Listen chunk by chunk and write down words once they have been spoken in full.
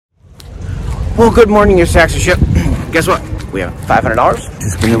Well, good morning, your sacks of shit. Guess what? We have $500.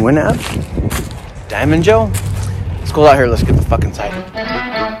 Just gonna win that. Diamond Joe. Let's go out here. Let's get the fuck inside.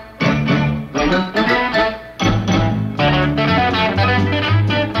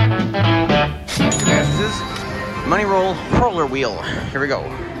 This is money roll roller wheel. Here we go.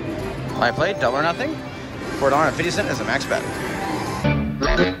 Live play, double or nothing. $4.50 is a max bet.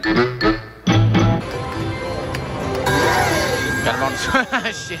 Got a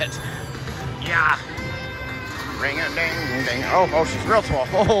bonus. Shit. Yeah. Ring a ding ding. Oh, she's real small.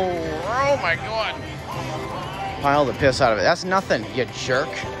 Oh my god. Pile the piss out of it. That's nothing, you jerk.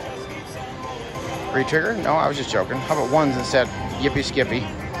 Re-trigger? No, I was just joking. How about ones instead? Yippee skippy.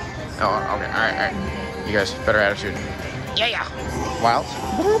 Oh, okay. Alright. You guys, better attitude. Yeah. Wilds.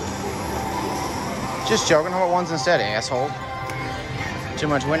 Just joking. How about ones instead, asshole? Too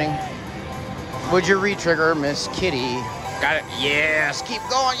much winning. Would you re-trigger, Miss Kitty? Got it. Yes. Keep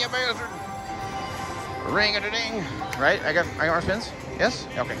going, you bastard. Ring-a-ding. Right? I got more spins? Yes?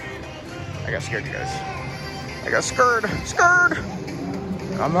 Okay. I got scared, you guys. I got scared.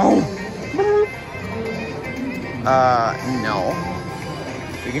 Come on. No.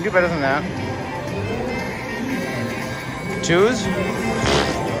 We can do better than that. Twos?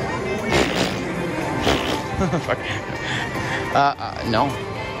 Fuck. No.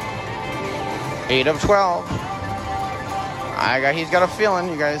 8 of 12. He's got a feeling,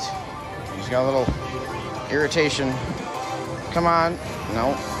 you guys. He's got a little irritation. Come on.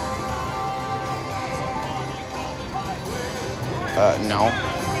 No. No.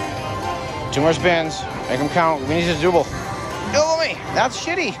 2 more spins. Make them count. We need to double. Double me. That's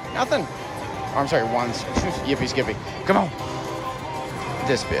shitty. Nothing. Oh, I'm sorry. Ones. Yippee skippy. Come on.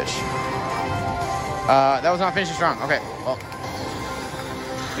 This bitch. That was not finishing strong. Okay. Well,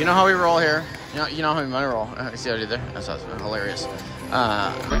 you know how we roll here. You know how we money roll. You see what I did there? That's hilarious.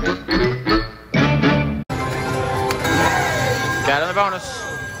 Got in the bonus.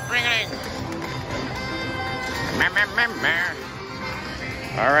 Ring-a-ding.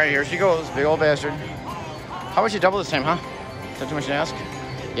 All right, here she goes, big old bastard. How about you double this time, huh? Is that too much to ask?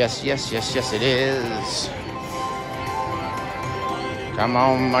 Yes, it is. Come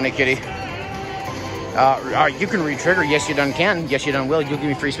on, money kitty. You can re-trigger. Yes, you done can. Yes, you done will. You'll give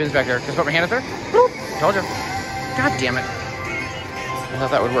me free spins back there. Just put my hand up there. Boop. Told you. God damn it. I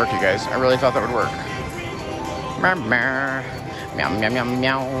thought that would work, you guys. I really thought that would work. Meow, meow,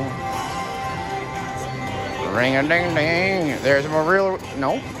 meow. Ring-a-ding-ding. There's a real...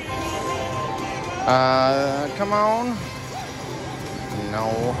 No. Come on.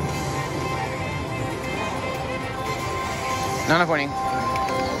 No. None of winning.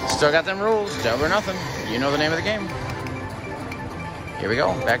 Still got them rules. Double or nothing. You know the name of the game. Here we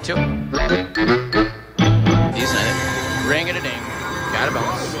go. Back to it. Decent it. Ring-a-ding. Got a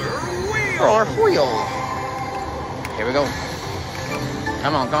bonus. Roller wheel. Here we go.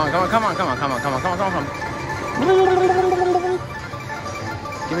 Come on.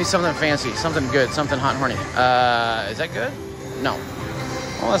 Give me something fancy, something good, something hot and horny. Is that good? No.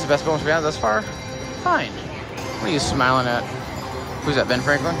 Well, that's the best bonus we have thus far. Fine. What are you smiling at? Who's that, Ben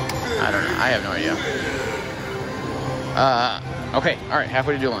Franklin? I don't know. I have no idea. Okay. All right.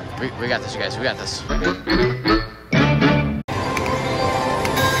 Halfway to dueling. We got this, you guys. We got this.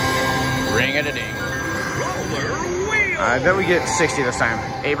 Ring-a-ding. I bet we get 60 this time.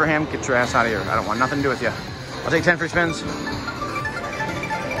 Abraham, get your ass out of here. I don't want nothing to do with you. I'll take 10 free spins.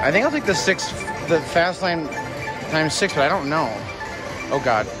 I think I'll take the fast lane times 6, but I don't know. Oh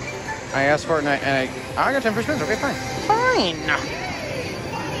God. I asked for it and I got 10 free spins. Okay, fine.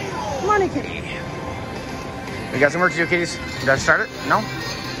 Money kitty. We got some work to do, kitties. You guys start it? No?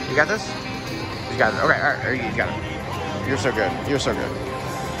 You got this? You got it. Okay, all right. You got it. You're so good.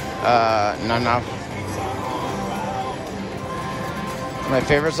 Not enough. My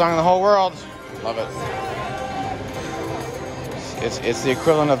favorite song in the whole world. Love it. It's the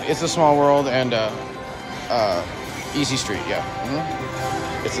equivalent of It's a Small World and Easy Street, yeah.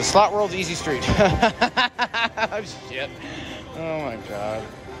 Mm-hmm. It's the Slot World's Easy Street. Oh, shit. Oh my God.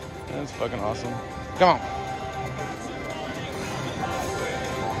 That's fucking awesome. Come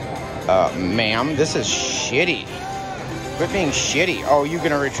on. Ma'am, this is shitty. Quit being shitty. Oh, you're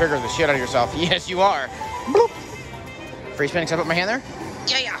gonna re-trigger the shit out of yourself. Yes, you are. Bloop. Free spin, except I put my hand there?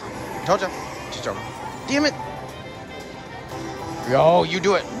 Yeah. Told you. Just over. Damn it. Yo, you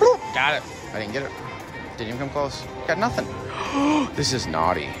do it. Bloop. Got it. I didn't get it. Didn't even come close. Got nothing. This is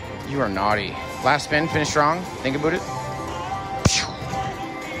naughty. You are naughty. Last spin, finish strong. Think about it.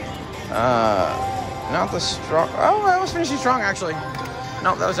 Not the strong. Oh, that was finishing strong, actually.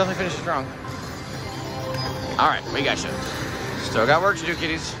 No, that was definitely finishing strong. All right, we got you. Still got work to do,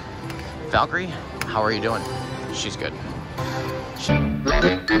 kiddies. Valkyrie, how are you doing? She's good.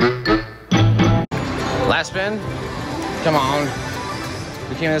 Last spin. Come on.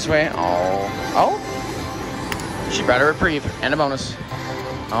 We came this way. Oh. She brought a reprieve and a bonus.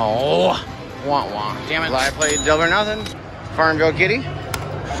 Oh. Wah. Damn it. I played double or nothing. Farmville kitty.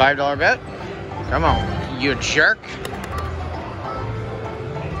 $5 bet. Come on. You jerk.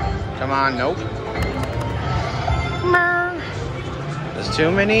 Come on. Nope. There's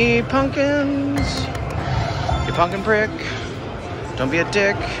too many pumpkins. You pumpkin prick. Don't be a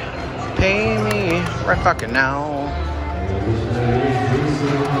dick. Pay me right fucking now.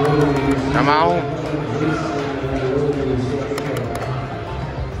 Come on.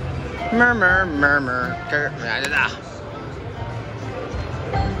 Murmur.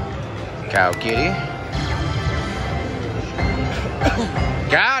 Cow kitty.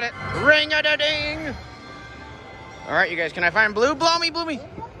 Got it. Ring-a-da-ding. All right, you guys, can I find blue? Blow me.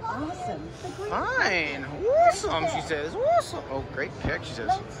 Awesome. Fine. Awesome, she says. Awesome. Oh, great pick, she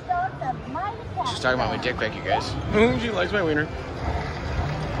says. She's talking about my dick pic, you guys. She likes my wiener.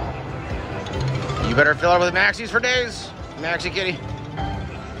 You better fill it with Maxies for days. Maxi kitty.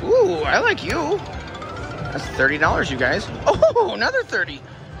 Ooh, I like you. That's $30, you guys. Oh, another 30.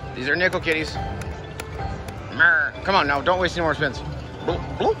 These are nickel kitties. Mer. Come on now, don't waste any more spins. Bloop,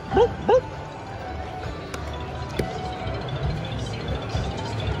 bloop, bloop, bloop.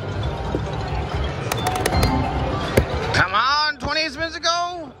 Come on, 28 spins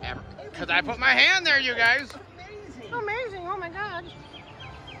ago. Because I put my hand there, you guys. Amazing, oh my God.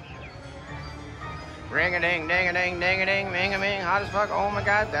 Ring-a-ding, ding-a-ding, ding-a-ding, ming-a-ming, hot as fuck. Oh my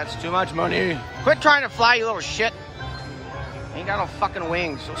God, that's too much money. Quit trying to fly, you little shit. Ain't got no fucking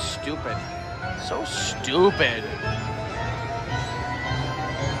wings. So stupid. So stupid.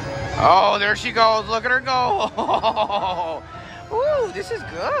 Oh, there she goes. Look at her go. Ooh, this is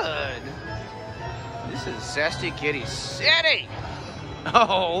good. This is Zesty Kitty City.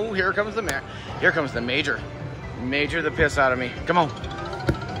 Oh, here comes the major. Major the piss out of me. Come on.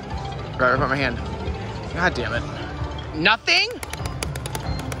 Right up my hand. God damn it. Nothing?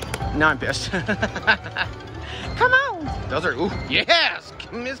 Now I'm pissed. Come on. Those are, ooh, yes,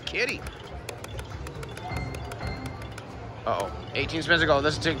 Miss Kitty. Uh-oh, 18 spins ago.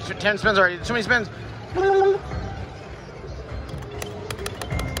 This is 10 spins already. Too many spins.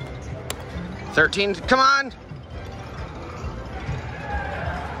 13, come on.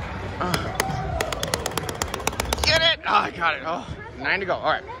 Get it. Oh, I got it. Oh, 9 to go.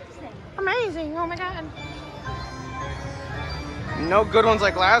 All right. Amazing. Oh my God. No good ones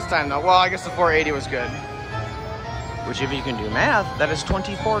like last time though. Well, I guess the 480 was good. Which if you can do math, that is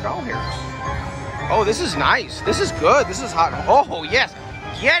 $24. Oh, this is nice. This is good. This is hot. Oh, yes.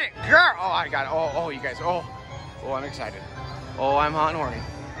 Get it, girl. Oh, I got it. Oh, you guys. Oh, I'm excited. Oh, I'm hot and horny.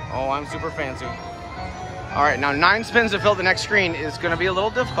 Oh, I'm super fancy. All right, now 9 spins to fill the next screen is going to be a little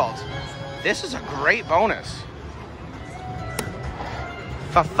difficult. This is a great bonus.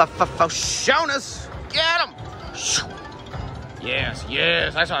 Shonus. Get him. Yes.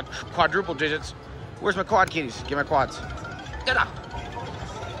 I saw quadruple digits. Where's my quad kitties? Get my quads. Get up.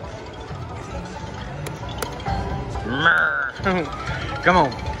 Come on.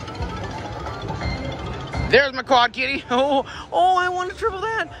 There's my quad kitty. Oh, I want to triple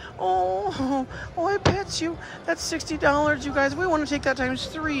that. Oh, I pets you. That's $60, you guys. We want to take that times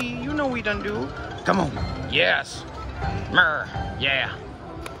 3. You know we done do. Come on. Yes. Yeah.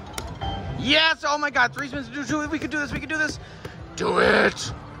 Yes. Oh my God. 3 spins to do 2. We could do this. Do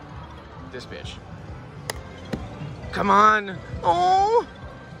it. This bitch. Come on. Oh.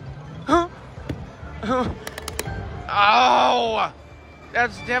 Oh.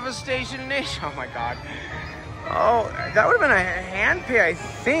 That's devastation nation. Oh my God. Oh, that would have been a hand pay, I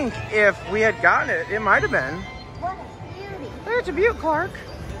think, if we had gotten it. It might have been. What a beauty. It's a beaut, Clark.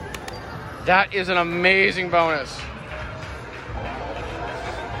 That is an amazing bonus.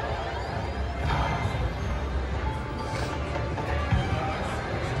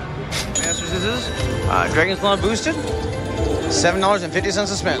 Masters, this is Dragon's Claw boosted. $7.50 a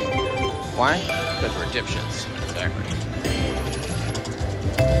spin. Why? Because we're dipshits. Exactly.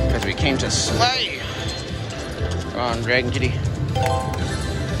 Because we came to slay. Come on, Dragon Kitty.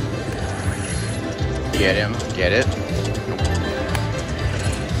 Get him. Get it.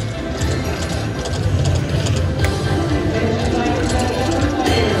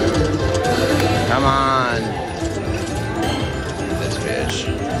 Come on. This bitch.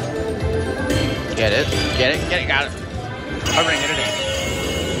 Get it. Got it. I'll bring it today.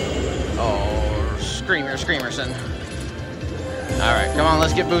 Oh, Screamerson. All right, come on,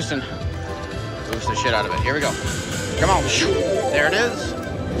 let's get boosting. Boost the shit out of it. Here we go. Come on. There it is.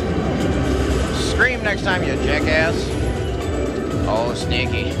 Scream next time, you jackass. Oh,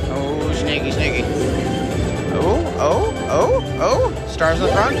 sneaky. Oh, sneaky, sneaky. Oh. Stars in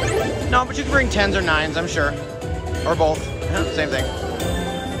the front? No, but you can bring 10s or 9s, I'm sure. Or both. Same thing.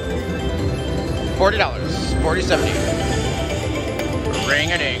 $40. $40.70.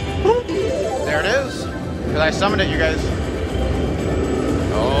 Ring-a-ding. There it is. Because I summoned it, you guys.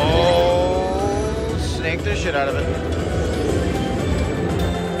 Oh, snake the shit out of it.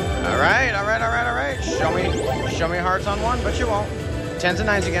 All right. Show me hearts on one, but you won't. 10s and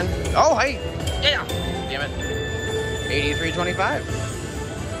 9s again. Oh, hey. Yeah. Damn it.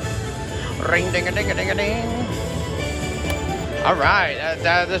 83.25. Ring-ding-a-ding-a-ding-a-ding. All right,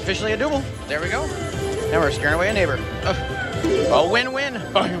 that's officially a double. There we go. Now we're scaring away a neighbor. Oh, win-win.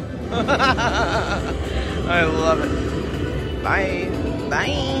 I love it. Bye.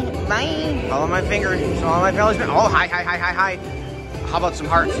 Follow my finger. Follow my belly. Oh, hi. How about some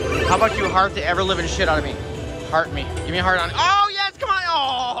hearts? How about you heart the ever-living shit out of me? Heart me. Give me a heart on it. Oh, yes, come on.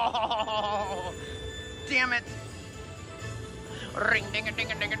 Oh, damn it.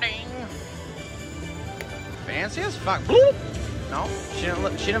 Ring-ding-a-ding-a-ding-a-ding. Fancy as fuck. No, she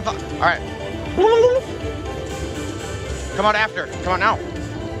didn't fuck. All right. Come on after. Come on now.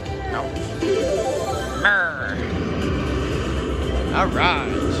 No. All right.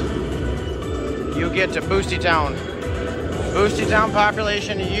 You get to Boosty Town. Boosty Town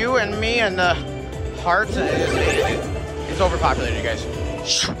population, you and me and the hearts, it's overpopulated, you guys.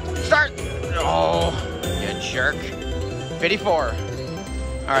 Start. Oh, you jerk. 54. All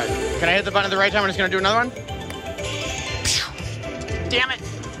right. Can I hit the button at the right time? I'm just going to do another one. Damn it.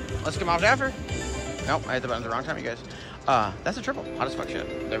 Let's come out after. Nope, I hit the button at the wrong time, you guys. That's a triple. Hot as fuck shit.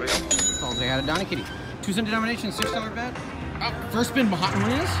 There we go. I got a Donnie Kitty. 2-cent denomination, $6 bet. First spin behind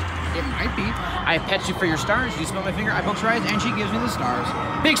one is? It might be. I pet you for your stars. You smell my finger. I poke your eyes, and she gives me the stars.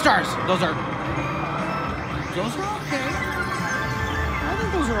 Big stars. Those are okay. I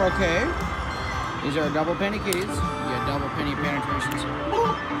think those are okay. These are double penny kitties. Yeah, double penny penetrations.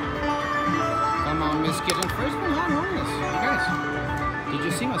 Come on, Miss Kitten. First one hot homeless. You guys, did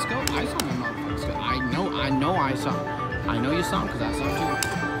you see my scope? I saw my motherfucking scope. I know I saw. I know you saw him because I saw him too.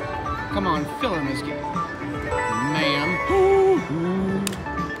 Come on, fill her, Miss Kitten. Ma'am.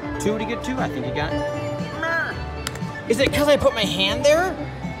 2 to get 2, I think you got. Is it because I put my hand there?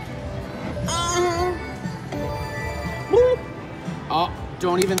 Oh,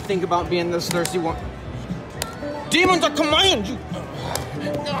 don't even think about being this thirsty one. Demons, I command you!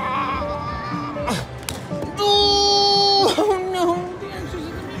 Oh no, the answer's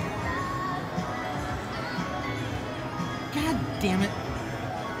in the middle. God damn it.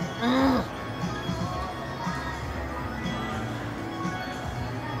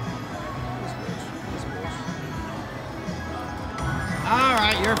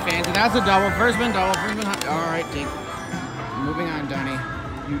 Alright, you're fancy. That's a double. First been double. First been hot. Alright, take. Moving on, Donnie.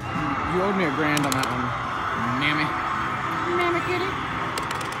 You owed me $1 grand on that one. Mammy. Mammy kitty.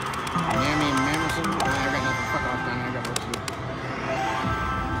 Mammy, Mammerson. I got nothing. Fuck off, Donnie. I got work to do.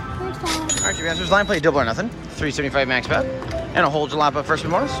 Thanks, Tom. Alright, your answer's line play double or nothing. 375 max bet. And a whole jalapa first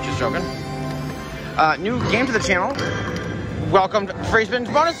spin bonus. Just joking. New game to the channel. Welcome to free spin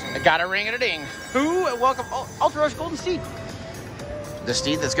bonus. I got a ring and a ding. Who? Welcome. Ultra Rush Golden Steed. The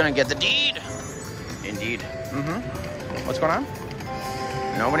Steed that's gonna get the deed. Indeed. What's going on?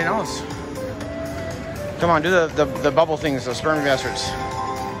 Nobody knows. Come on, do the bubble things, the sperm bastards.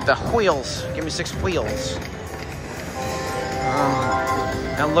 The wheels. Give me 6 wheels.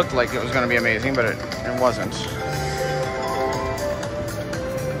 That looked like it was gonna be amazing, but it wasn't.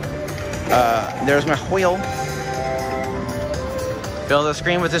 There's my wheel. Fill the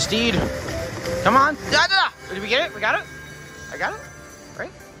screen with the Steed. Come on. Did we get it? We got it? I got it?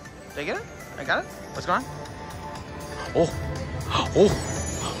 Right? Did I get it? I got it? What's going on? Oh,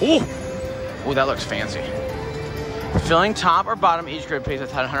 that looks fancy. Filling top or bottom, each grid pays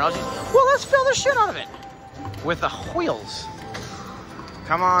 $100. Well, let's fill the shit out of it with the wheels.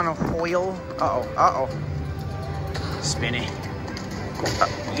 Come on, wheel. Uh-oh. Spinny.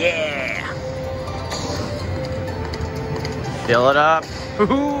 Yeah. Fill it up.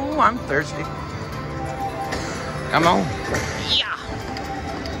 Ooh, I'm thirsty. Come on. Yeah.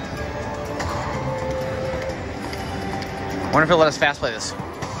 Wonder if he'll let us fast play this.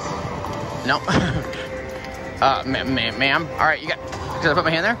 No. Ma'am. All right, you got. Because I put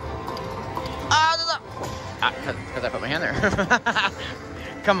my hand there. Because I put my hand there.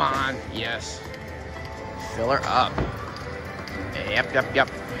 Come on. Yes. Fill her up. Yep.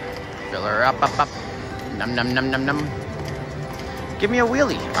 Fill her up. Num. Give me a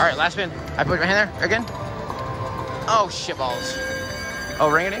wheelie. All right, last spin. I put my hand there again. Oh, shitballs. Oh,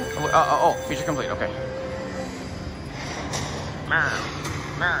 ring-a-ding? Oh, feature complete. Okay.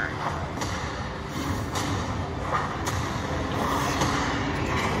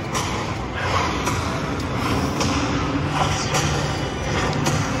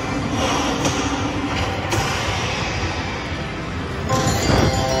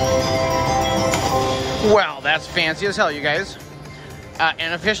 Well, that's fancy as hell, you guys.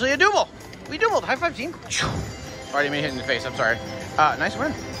 And officially a double. We doubled. High five, team. Already made a hit in the face. I'm sorry. Nice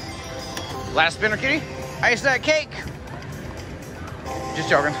win. Last spinner, kitty. Ice that cake. Just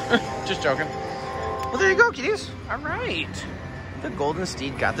joking. Just joking. Well, there you go, kitties. All right. The golden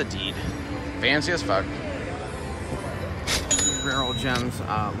steed got the deed. Fancy as fuck. Rare old gems.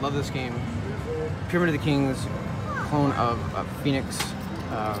 Love this game. Pyramid of the Kings. Clone of Phoenix.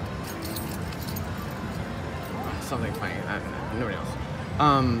 Something funny. Nobody else.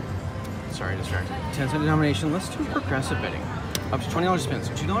 Sorry, distracted. 10-cent denomination. Let's do progressive betting. Up to $20 spins.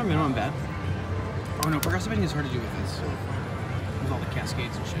 $2 minimum bet. Oh no, progressive betting is hard to do with this. With all the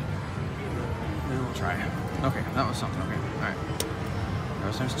cascades and shit. Then we'll try it. Okay, that was something. Okay, alright.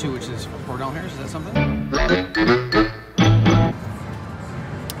 That times 2, which is $4. Is that something?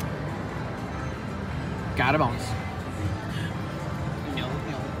 Got a bonus.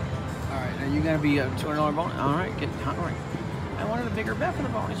 Alright, now you gotta be a $200 bonus. Alright, get hot right. I wanted a bigger bet for the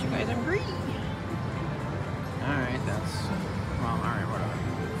bonus. You guys are greedy. Alright, that's... Well, alright, whatever.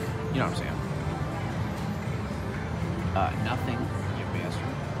 You know what I'm saying. Nothing, you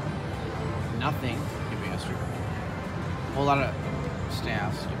bastard. Nothing, you bastard. A whole lot of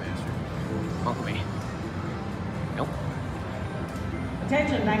staffs, you bastard. Uncle me. Nope.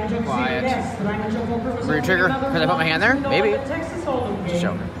 Attention, language of quiet. For your trigger, because I put my hand there? Maybe. Just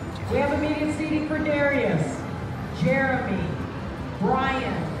joking. We have immediate seating for Darius, Jeremy,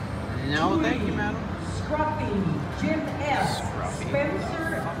 Brian, No, Judy, thank you, madam. Scruffy, Jim S, Scruffy.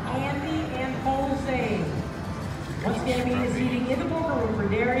 Spencer, Andy, and Jose. Once again, immediate seating in the poker room for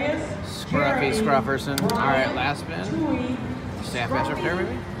Darius, Scruffy, Scrufferson. Brian, Alright, last spin. Chewy, Staff betcha up there,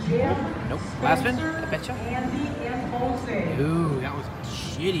 maybe? Jim, Nope. Last spin? Spencer, I betcha. Andy, and Jose. Ooh, that was a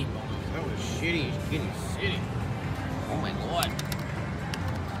shitty bonus. That was shitty. Oh my god.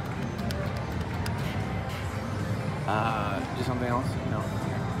 Do something else? No.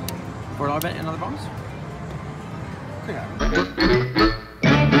 $4 bet, another bonus?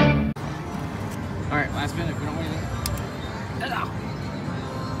 Alright, last spin if we don't win anything.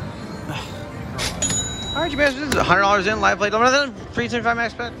 Alright, you guys, this is $100 in, live play, free 75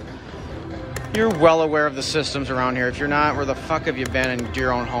 max bet. You're well aware of the systems around here. If you're not, where the fuck have you been and do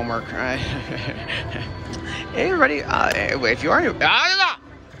your own homework? Hey, everybody, if you are new,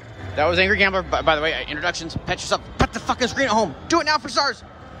 that was Angry Gambler. By the way, introductions, pet yourself, pet the fucking screen at home. Do it now for stars.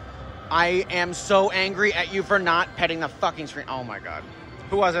 I am so angry at you for not petting the fucking screen. Oh my god.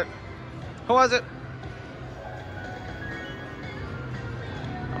 Who was it? Who was it?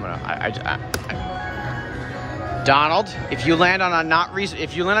 I'm gonna, Donald, if you land on a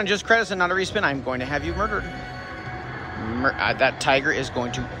if you land on just credits and not a respin, I'm going to have you murdered. That tiger is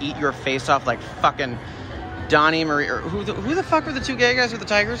going to eat your face off like fucking Donnie Marie, or who the fuck were the two gay guys with the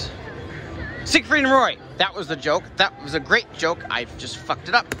tigers? Siegfried and Roy. That was the joke. That was a great joke. I just fucked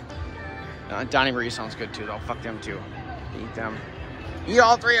it up. Donnie Marie sounds good too, though. Fuck them too. Eat them. Eat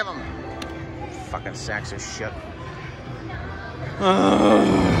all three of them. Fucking sacks of shit.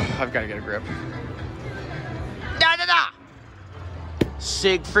 I've got to get a grip. Da!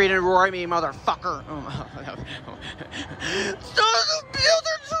 Siegfried and Roy, me motherfucker. They're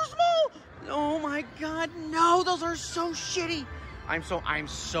so small. Oh my god, no, those are so shitty. I'm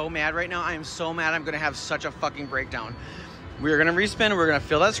so mad right now. I am so mad. I'm gonna have such a fucking breakdown. We're gonna respin, we're gonna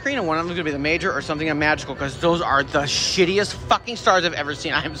fill that screen, and one of them is gonna be the major or something magical, because those are the shittiest fucking stars I've ever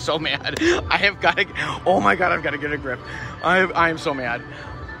seen. I am so mad. I have got to, oh my god, I've got to get a grip. I am so mad.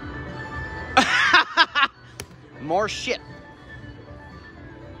 More shit.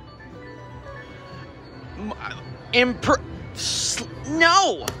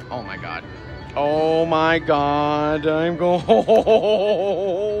 No! Oh my god. Oh my god. I'm going.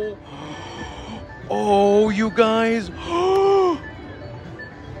 Oh, you guys.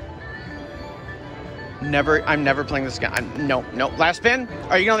 I'm never playing this again. No. Last spin?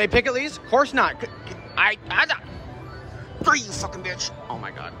 Are you gonna let me pick at least? Of course not. Free, you fucking bitch. Oh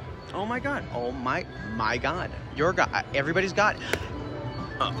my god. Oh my god. Oh my god. Your god. Everybody's got.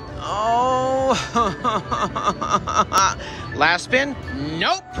 Oh. Last spin?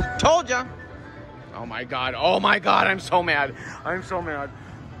 Nope. Told ya. Oh my god. Oh my god. I'm so mad. I'm so mad.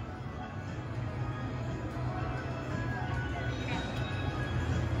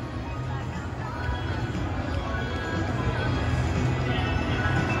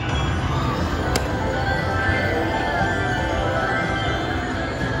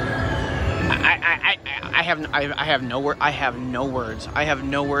 have no words. I have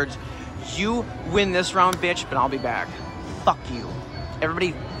no words. You win this round, bitch, but I'll be back. Fuck you.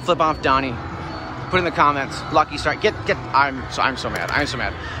 Everybody flip off Donnie. Put in the comments. Lucky Star. I'm so mad. I'm so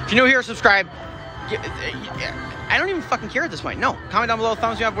mad. If you're new here, subscribe. I don't even fucking care at this point. No. Comment down below,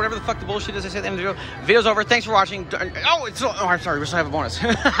 thumbs up, whatever the fuck the bullshit is I say at the end of the video. Video's over. Thanks for watching. Oh, I'm sorry. We still have a bonus.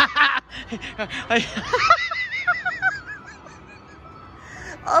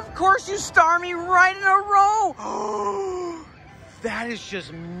 Of course you star me right in a row. That is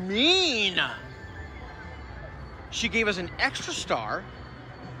just mean. She gave us an extra star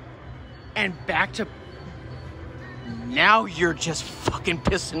and back to... Now you're just fucking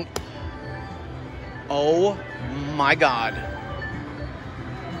pissing... Oh my God.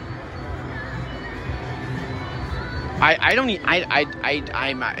 I don't need...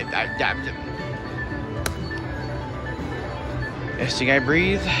 SDGuy,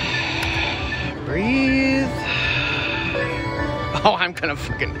 breathe. Breathe. Oh, I'm gonna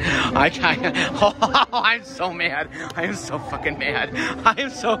fucking... Oh, I'm so mad. I am so fucking mad. I am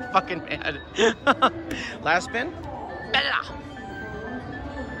so fucking mad. Last spin.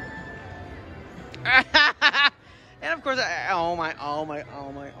 And of course, oh my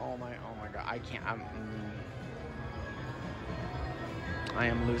God. I can't. I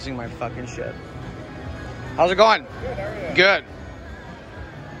am losing my fucking shit. How's it going? Good, how are you? Good.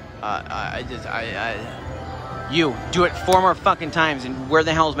 You do it 4 more fucking times, and where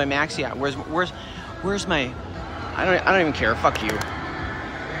the hell is my maxi at? Where's my? I don't even care. Fuck you.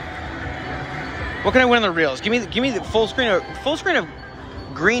 What can I win on the reels? Give me the full screen of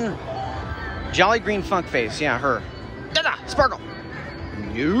green, jolly green funk face. Yeah, her. Da-da, sparkle.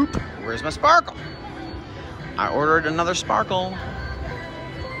 Nope. Where's my sparkle? I ordered another sparkle.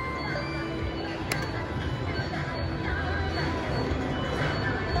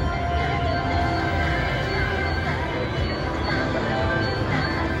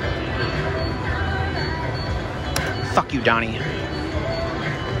 Fuck you, Donnie.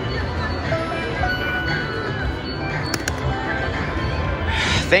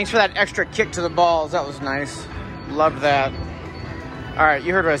 Thanks for that extra kick to the balls. That was nice. Loved that. All right,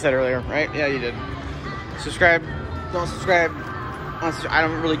 you heard what I said earlier, right? Yeah, you did. Subscribe. Don't subscribe. I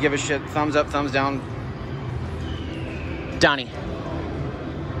don't really give a shit. Thumbs up, thumbs down. Donnie.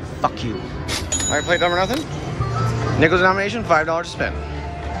 Fuck you. All right, play dumb or nothing. Nickel denomination, $5 to spin.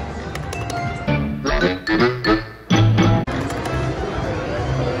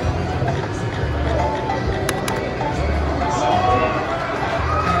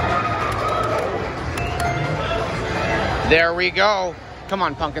 There we go. Come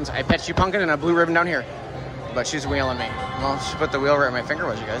on, pumpkins. I bet you pumpkin and a blue ribbon down here. But she's wheeling me. Well, she put the wheel right in my finger,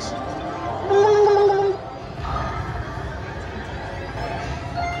 was you guys?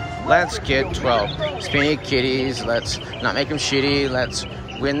 Let's get 12. Spinny kitties. Let's not make them shitty. Let's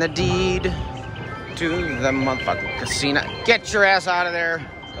win the deed to the motherfucking casino. Get your ass out of there,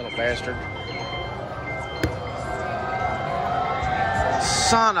 little bastard.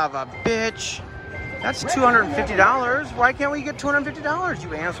 Son of a bitch. That's $250. Why can't we get $250,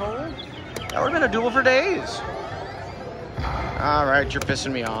 you asshole? That would have been a duel for days. All right, you're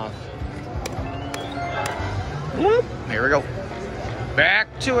pissing me off. Here we go.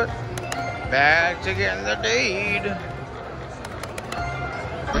 Back to it. Back to getting the deed.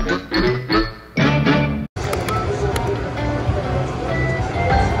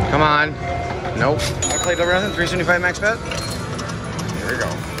 Come on. Nope. I played over nothing. 375 max bet. Here we go.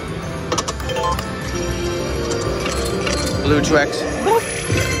 Blue 2X.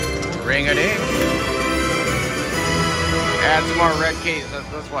 Ring a ding. Add some more red keys.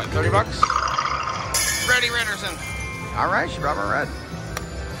 That's what, 30 bucks? Freddie Renderson. All right, she brought my red.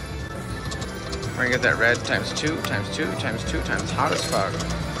 We're gonna get that red times 2, times 2, times 2, times hot as fuck.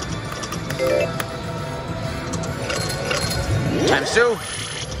 Times 2.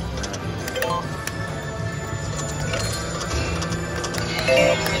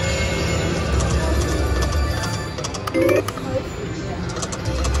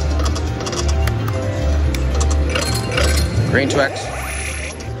 Green 2X.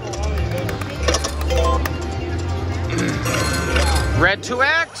 Red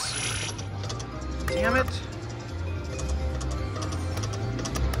 2X. Damn it.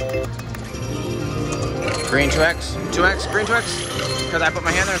 Green 2X. 2X. Green 2X. Because I put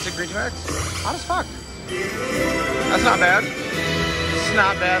my hand there and said green 2X. Hot as fuck. That's not bad. It's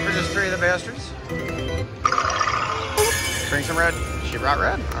not bad for just 3 of the bastards. Bring some red. She brought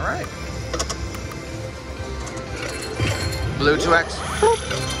red. All right. Blue 2X.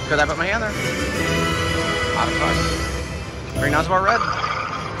 Because I put my hand there. Hot as fuck. Bring down some more red.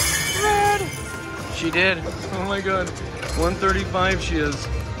 Red. She did. Oh my god. 135 she is.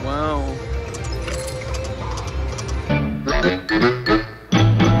 Wow.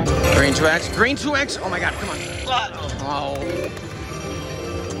 Green 2X. Green 2X. Oh my god, come on. Oh.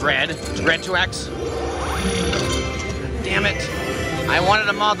 Red. Red 2X. Damn it. I wanted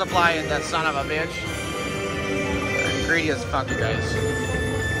to multiply it, that son of a bitch. I'm greedy as fuck, you guys.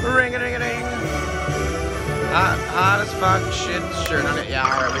 Ring-a-ding-a-ding. Hot as fuck. Shit. Sure. None of it. Yeah,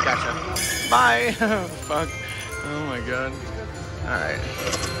 alright, we gotcha. Bye. Fuck. Oh my god. Alright.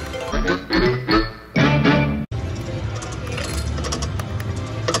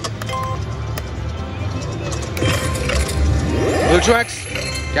 Blue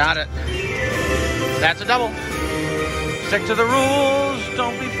 2X. Got it. That's a double. Stick to the rules.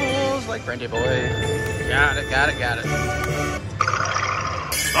 Don't be fools like Brandy Boy. Got it, got it, got it.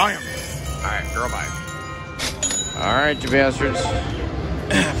 Volume. Alright, girl, bye. Alright, you bastards.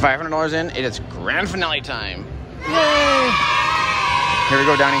 $500 in. It is grand finale time. Yay! Here we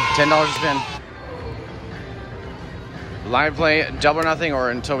go, Donnie. $10 to spin. Live play, double or nothing,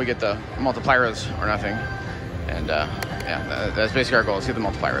 or until we get the multipliers or nothing. And, yeah, that's basically our goal. Let's get the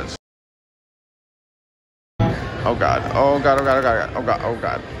multipliers. Oh god. Oh god, oh god, oh god, oh god, oh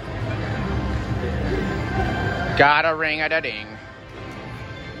god. Got a ring at a ding.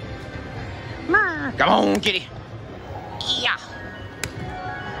 Come on, kitty. Yeah.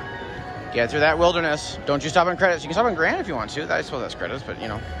 Get through that wilderness. Don't you stop on credits. You can stop on grand if you want to. I suppose that's credits, but you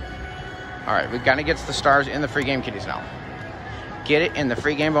know. Alright, we've got to get the stars in the free game kitties now. Get it in the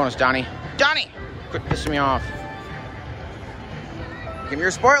free game bonus, Donnie. Donnie! Quit pissing me off. Give me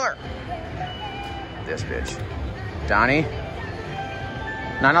your spoiler. This bitch. Donnie.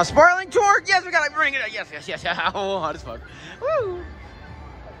 Not enough spoiling tour. Yes, we gotta bring it. Yes, yes, yes. Oh, hot as fuck. Woo.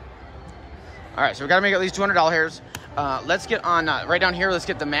 All right, so we gotta make at least $200 hairs. Let's get on right down here. Let's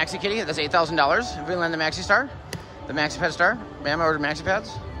get the maxi kitty. That's $8,000. If we land the maxi star, the maxi pet star. Bam! I ordered maxi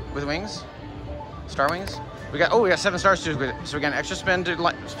pads with wings, star wings. We got 7 stars too. So we got an extra spin to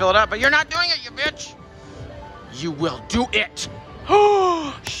fill it up. But you're not doing it, you bitch. You will do it.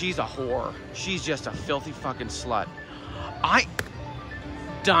 Oh, she's a whore. She's just a filthy fucking slut.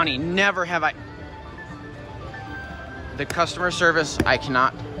 Donnie, never have I. The customer service, I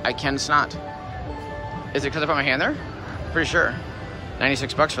cannot. Is it because I put my hand there? Pretty sure.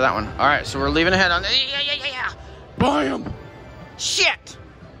 96 bucks for that one. All right, so we're leaving ahead on. Yeah. Buy him. Shit.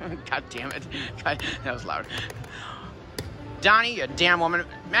 God damn it. God, that was loud. Donnie, you damn woman.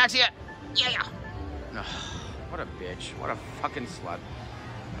 Maxie it. Yeah. Oh, what a bitch. What a fucking slut.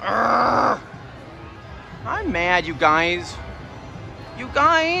 Urgh. I'm mad, you guys. You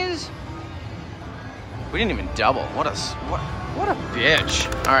guys. We didn't even double. What a bitch.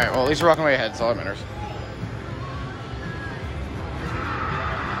 All right, well, at least we're walking way ahead. That's all that matters.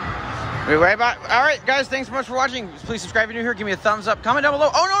 All right, guys, thanks so much for watching. Please subscribe if you're new here. Give me a thumbs up. Comment down below.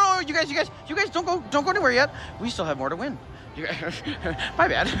 Oh, no, you guys, don't go anywhere yet. We still have more to win. You guys, my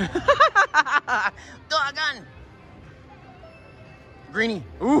bad. Doggone. Greenie.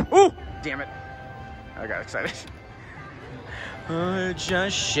 Ooh, damn it. I got excited. I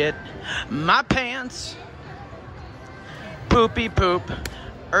just shit my pants. Poopy poop.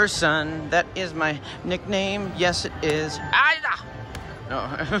 Son, that is my nickname. Yes, it is. No.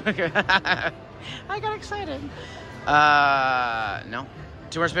 I got excited. No.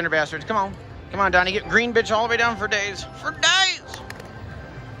 2 more spinner bastards. Come on, Donnie. Get green bitch all the way down for days.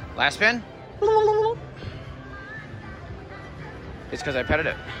 Last spin. It's because I petted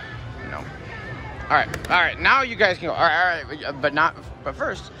it. No. All right. Now you guys can go. All right. But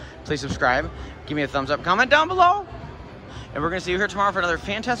first, please subscribe. Give me a thumbs up. Comment down below. And we're gonna see you here tomorrow for another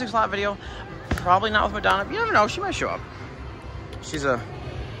fantastic slot video. Probably not with Madonna. You never know. She might show up. She's a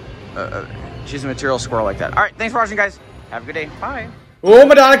material squirrel like that. All right. Thanks for watching, guys. Have a good day. Bye. Oh,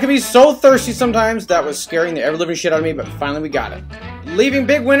 Madonna can be so thirsty sometimes. That was scaring the ever-living shit out of me, but finally we got it. Leaving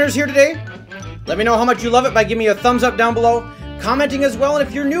big winners here today. Let me know how much you love it by giving me a thumbs up down below. Commenting as well. And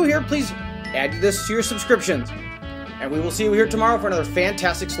if you're new here, please add this to your subscriptions. And we will see you here tomorrow for another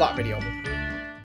fantastic slot video.